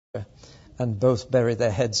and both bury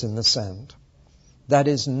their heads in the sand. That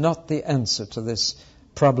is not the answer to this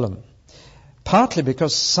problem. Partly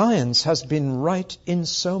because science has been right in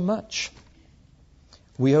so much.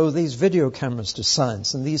 We owe these video cameras to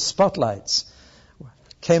science and these spotlights.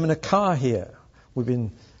 Came in a car here. We've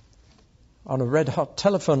been on a red-hot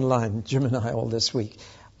telephone line, Jim and I, all this week.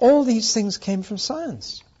 All these things came from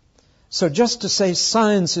science. So just to say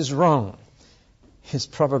science is wrong is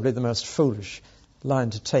probably the most foolish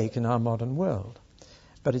line to take in our modern world.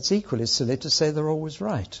 But it's equally silly to say they're always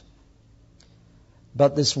right.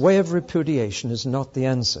 But this way of repudiation is not the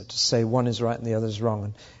answer, to say one is right and the other is wrong,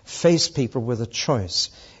 and face people with a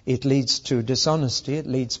choice. It leads to dishonesty. It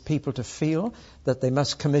leads people to feel that they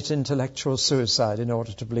must commit intellectual suicide in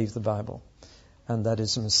order to believe the Bible. And that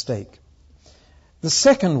is a mistake. The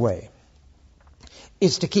second way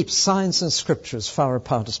is to keep science and Scripture as far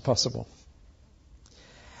apart as possible.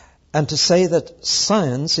 And to say that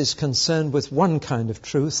science is concerned with one kind of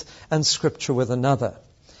truth and Scripture with another.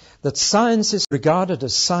 That science is regarded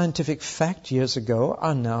as scientific fact years ago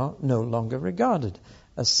are now no longer regarded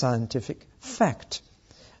as scientific fact.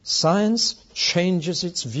 Science changes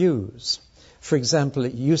its views. For example,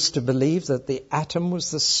 it used to believe that the atom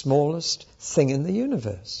was the smallest thing in the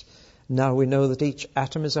universe. Now we know that each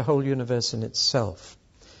atom is a whole universe in itself.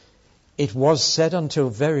 It was said until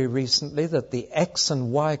very recently that the X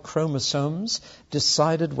and Y chromosomes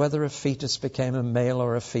decided whether a fetus became a male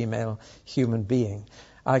or a female human being.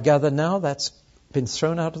 I gather now that's been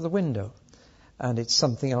thrown out of the window, and it's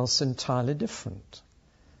something else entirely different.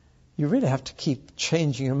 You really have to keep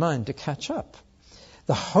changing your mind to catch up.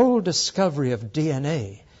 The whole discovery of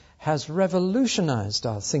DNA has revolutionized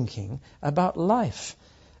our thinking about life,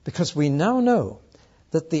 because we now know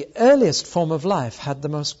that the earliest form of life had the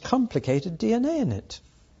most complicated DNA in it,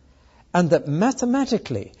 and that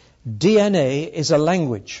mathematically DNA is a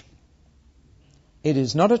language. It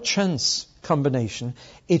is not a chance combination.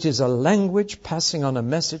 It is a language passing on a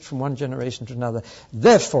message from one generation to another.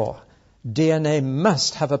 Therefore, DNA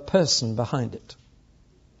must have a person behind it.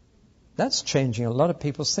 That's changing a lot of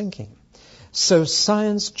people's thinking. So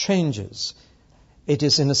science changes. It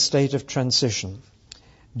is in a state of transition.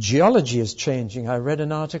 Geology is changing. I read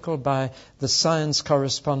an article by the science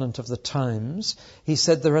correspondent of the Times. He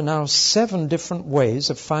said there are now 7 different ways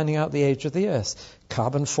of finding out the age of the Earth.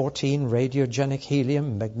 Carbon-14, radiogenic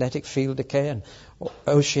helium, magnetic field decay, and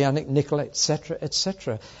oceanic nickel, etc.,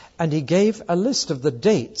 etc. And he gave a list of the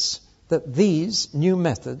dates that these new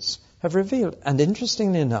methods have revealed. And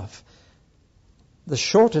interestingly enough, the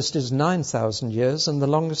shortest is 9,000 years and the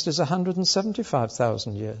longest is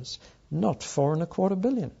 175,000 years. Not 4.25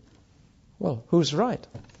 billion. Well, who's right?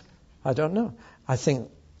 I don't know. I think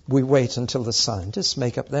we wait until the scientists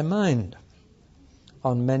make up their mind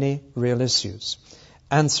on many real issues.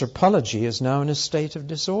 Anthropology is now in a state of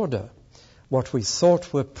disorder. What we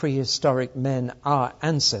thought were prehistoric men, our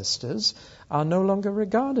ancestors, are no longer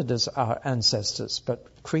regarded as our ancestors, but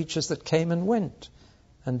creatures that came and went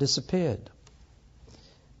and disappeared.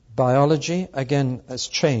 Biology, again, has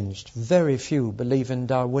changed. Very few believe in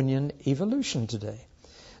Darwinian evolution today.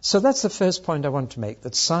 So that's the first point I want to make,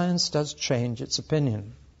 that science does change its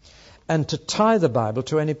opinion. And to tie the Bible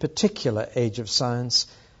to any particular age of science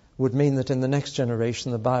would mean that in the next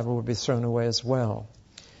generation the Bible would be thrown away as well.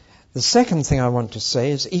 The second thing I want to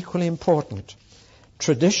say is equally important.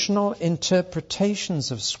 Traditional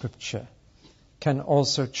interpretations of Scripture can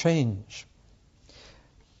also change.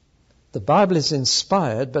 The Bible is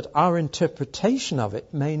inspired, but our interpretation of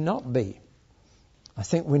it may not be. I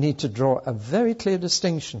think we need to draw a very clear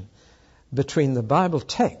distinction between the Bible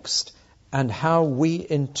text and how we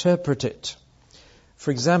interpret it.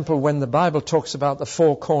 For example, when the Bible talks about the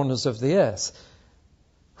 4 corners of the earth,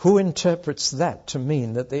 who interprets that to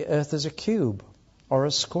mean that the earth is a cube or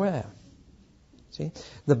a square? See?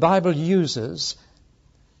 The Bible uses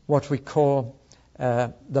what we call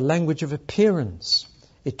the language of appearance.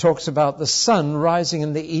 It talks about the sun rising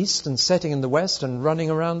in the east and setting in the west and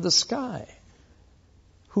running around the sky.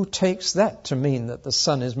 Who takes that to mean that the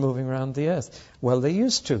sun is moving around the earth? Well, they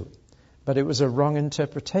used to, but it was a wrong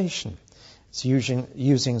interpretation. It's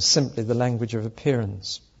using simply the language of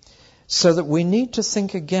appearance. So that we need to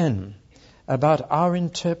think again about our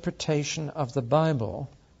interpretation of the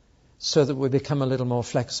Bible so that we become a little more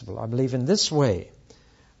flexible. I believe in this way,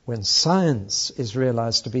 when science is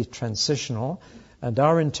realized to be transitional, and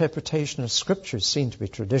our interpretation of Scripture is seen to be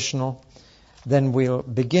traditional, then we'll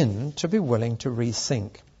begin to be willing to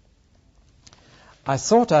rethink. I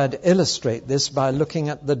thought I'd illustrate this by looking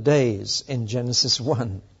at the days in Genesis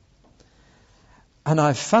 1. And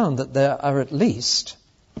I've found that there are at least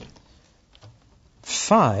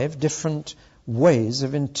 5 different ways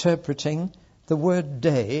of interpreting the word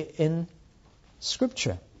day in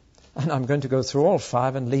Scripture. And I'm going to go through all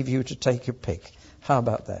 5 and leave you to take your pick. How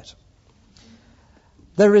about that?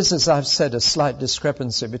 There is, as I've said, a slight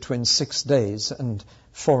discrepancy between 6 days and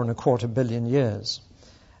 4.25 billion years.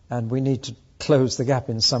 And we need to close the gap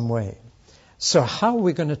in some way. So how are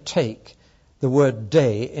we going to take the word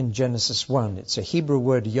day in Genesis 1? It's a Hebrew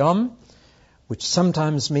word yom, which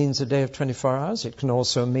sometimes means a day of 24 hours. It can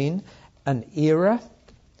also mean an era,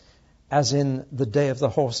 as in the day of the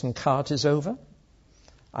horse and cart is over.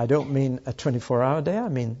 I don't mean a 24-hour day, I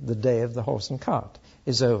mean the day of the horse and cart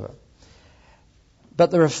is over.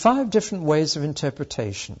 But there are 5 different ways of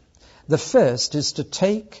interpretation. The first is to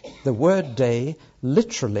take the word day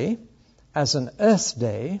literally as an earth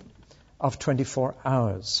day of 24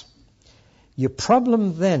 hours. Your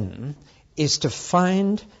problem then is to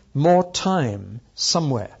find more time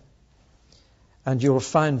somewhere. And you'll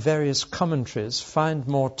find various commentaries find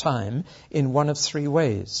more time in one of 3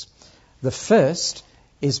 ways. The first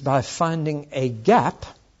is by finding a gap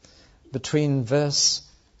between verse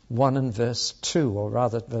 1 and verse 2, or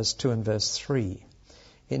rather verse 2 and verse 3.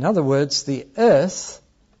 In other words, the earth,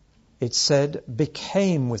 it said,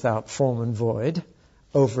 became without form and void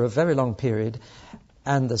over a very long period,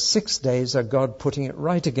 and the 6 days are God putting it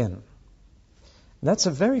right again. That's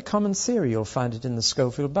a very common theory. You'll find it in the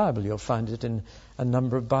Scofield Bible. You'll find it in a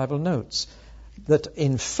number of Bible notes. That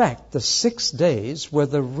in fact the 6 days were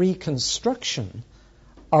the reconstruction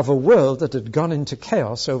of a world that had gone into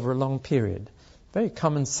chaos over a long period. Very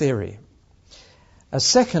common theory. A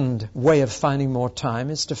second way of finding more time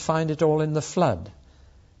is to find it all in the flood. There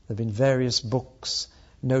have been various books,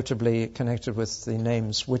 notably connected with the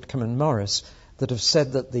names Whitcomb and Morris, that have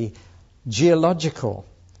said that the geological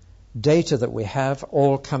data that we have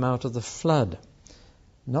all come out of the flood.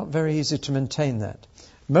 Not very easy to maintain that.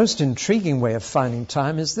 Most intriguing way of finding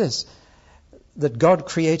time is this, that God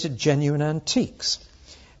created genuine antiques.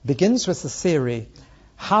 Begins with the theory,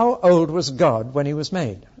 how old was God when he was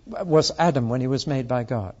made? Was Adam when he was made by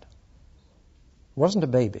God? Wasn't a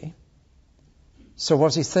baby. So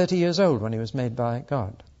was he 30 years old when he was made by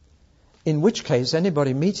God? In which case,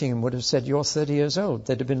 anybody meeting him would have said, you're 30 years old.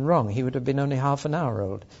 They'd have been wrong. He would have been only half an hour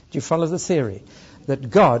old. Do you follow the theory?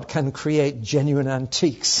 That God can create genuine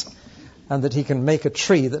antiques and that he can make a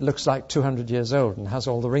tree that looks like 200 years old and has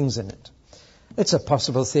all the rings in it. It's a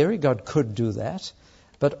possible theory. God could do that.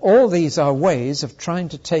 But all these are ways of trying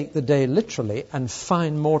to take the day literally and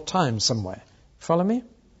find more time somewhere. Follow me?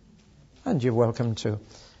 And you're welcome to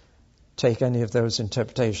take any of those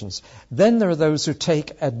interpretations. Then there are those who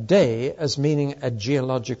take a day as meaning a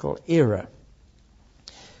geological era.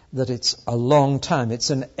 That it's a long time.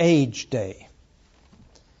 It's an age day.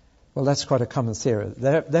 Well, that's quite a common theory.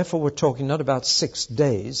 Therefore, we're talking not about 6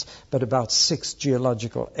 days, but about 6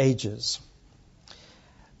 geological ages.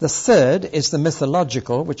 The third is the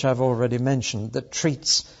mythological, which I've already mentioned, that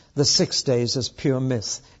treats the 6 days as pure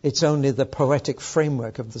myth. It's only the poetic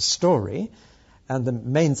framework of the story, and the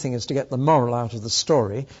main thing is to get the moral out of the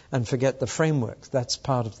story and forget the framework. That's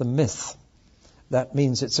part of the myth. That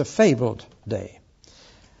means it's a fabled day.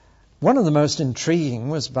 One of the most intriguing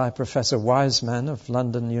was by Professor Wiseman of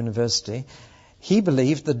London University. He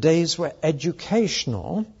believed the days were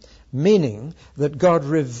educational, meaning that God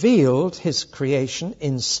revealed his creation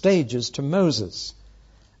in stages to Moses.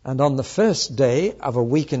 And on the first day of a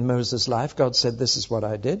week in Moses' life, God said, this is what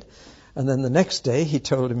I did. And then the next day he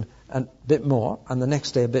told him a bit more, and the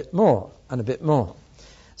next day a bit more, and a bit more.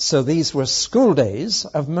 So these were school days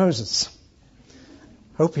of Moses.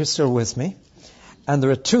 Hope you're still with me. And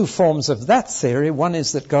there are 2 forms of that theory. One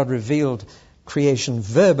is that God revealed creation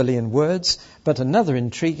verbally in words, but another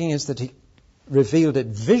intriguing is that he revealed it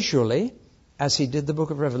visually, as he did the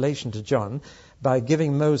book of Revelation to John, by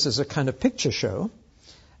giving Moses a kind of picture show.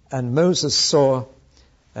 And Moses saw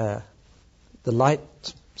the light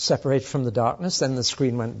separate from the darkness, then the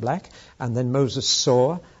screen went black, and then Moses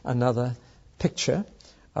saw another picture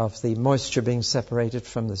of the moisture being separated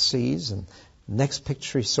from the seas, and next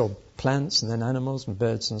picture he saw plants and then animals and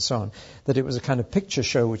birds and so on. That it was a kind of picture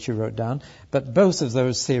show which he wrote down. But both of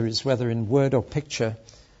those theories, whether in word or picture,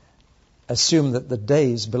 assume that the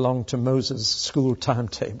days belong to Moses' school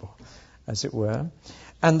timetable, as it were.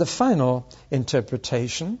 And the final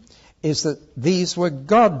interpretation is that these were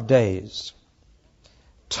God days.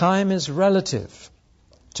 Time is relative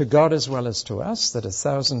to God as well as to us, that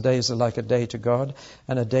 1,000 days are like a day to God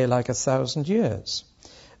and a day like 1,000 years.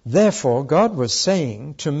 Therefore, God was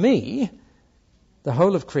saying to me, the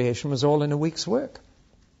whole of creation was all in a week's work.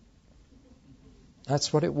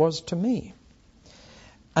 That's what it was to me.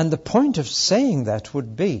 And the point of saying that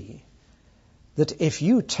would be that if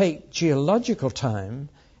you take geological time,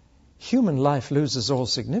 human life loses all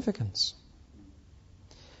significance.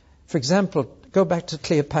 For example, go back to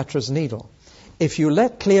Cleopatra's Needle. If you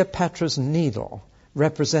let Cleopatra's Needle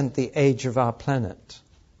represent the age of our planet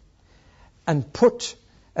and put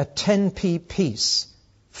a 10p piece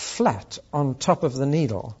flat on top of the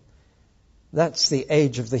needle, that's the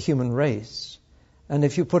age of the human race. And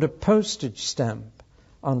if you put a postage stamp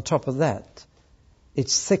on top of that,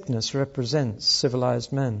 its thickness represents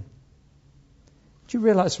civilized men. Do you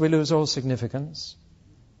realize we lose all significance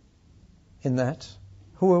in that?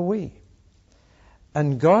 Who are we?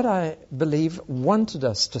 And God, I believe, wanted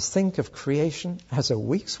us to think of creation as a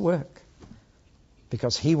week's work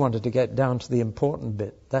because He wanted to get down to the important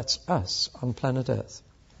bit. That's us on planet Earth.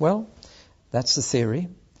 Well, that's the theory.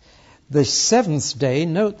 The seventh day,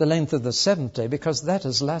 note the length of the seventh day, because that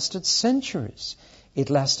has lasted centuries. It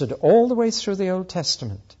lasted all the way through the Old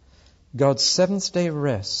Testament. God's seventh day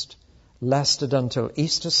rest lasted until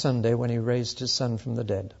Easter Sunday when He raised His Son from the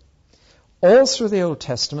dead. All through the Old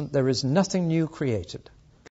Testament, there is nothing new created.